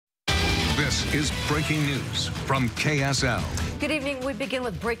This is breaking news from KSL. Good evening. We begin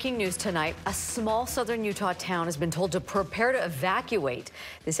with breaking news tonight. A small southern Utah town has been told to prepare to evacuate.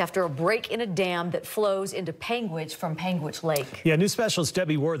 This after a break in a dam that flows into Panguitch from Panguitch Lake. Yeah, news specialist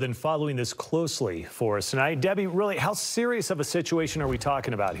Debbie Worthen following this closely for us tonight. Debbie, really, how serious of a situation are we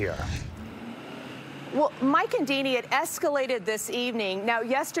talking about here? Well, Mike and Deanie, it escalated this evening. Now,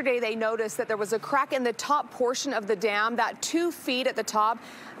 yesterday they noticed that there was a crack in the top portion of the dam, that 2 feet at the top.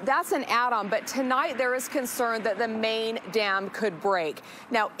 That's an add-on, but tonight there is concern that the main dam could break.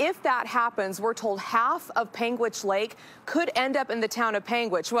 Now, if that happens, we're told half of Panguitch Lake could end up in the town of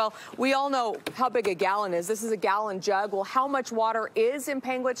Panguitch. Well, we all know how big a gallon is. This is a gallon jug. Well, how much water is in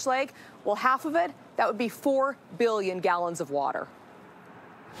Panguitch Lake? Well, half of it, that would be 4 billion gallons of water.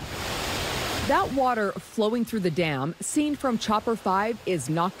 That water flowing through the dam, seen from Chopper 5, is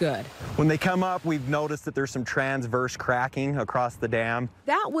not good. When they come up, we've noticed that there's some transverse cracking across the dam.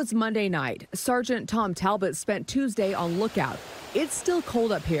 That was Monday night. Sergeant Tom Talbot spent Tuesday on lookout. It's still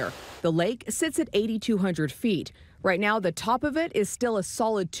cold up here. The lake sits at 8,200 feet. Right now, the top of it is still a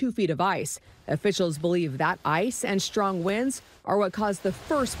solid 2 feet of ice. Officials believe that ice and strong winds are what caused the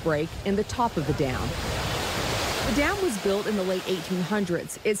first break in the top of the dam. The dam was built in the late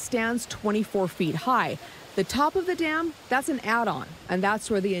 1800s. It stands 24 feet high. The top of the dam, that's an add-on, and that's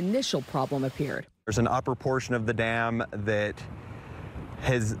where the initial problem appeared. There's an upper portion of the dam that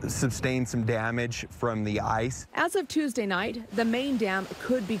has sustained some damage from the ice. As of Tuesday night, the main dam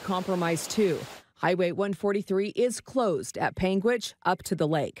could be compromised too. Highway 143 is closed at Panguitch up to the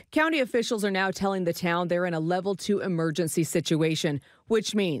lake. County officials are now telling the town they're in a level 2 emergency situation,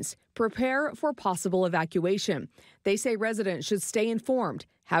 which means prepare for possible evacuation. They say residents should stay informed,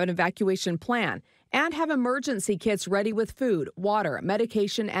 have an evacuation plan, and have emergency kits ready with food, water,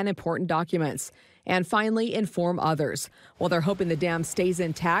 medication, and important documents. And finally, inform others. While they're hoping the dam stays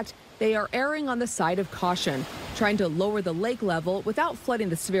intact, they are erring on the side of caution, trying to lower the lake level without flooding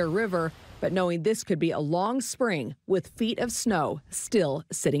the Sevier River, but knowing this could be a long spring with feet of snow still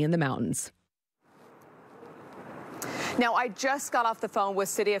sitting in the mountains. Now, I just got off the phone with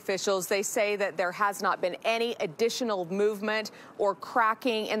city officials. They say that there has not been any additional movement or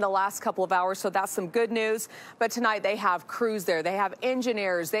cracking in the last couple of hours, so that's some good news. But tonight they have crews there. They have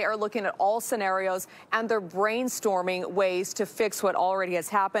engineers. They are looking at all scenarios, and they're brainstorming ways to fix what already has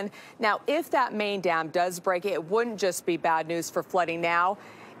happened. Now, if that main dam does break, it wouldn't just be bad news for flooding now.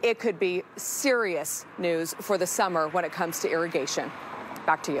 It could be serious news for the summer when it comes to irrigation.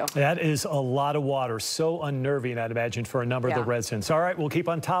 Back to you. That is a lot of water. So unnerving, I'd imagine, for a number of the residents. All right, we'll keep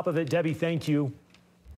on top of it. Debbie, thank you.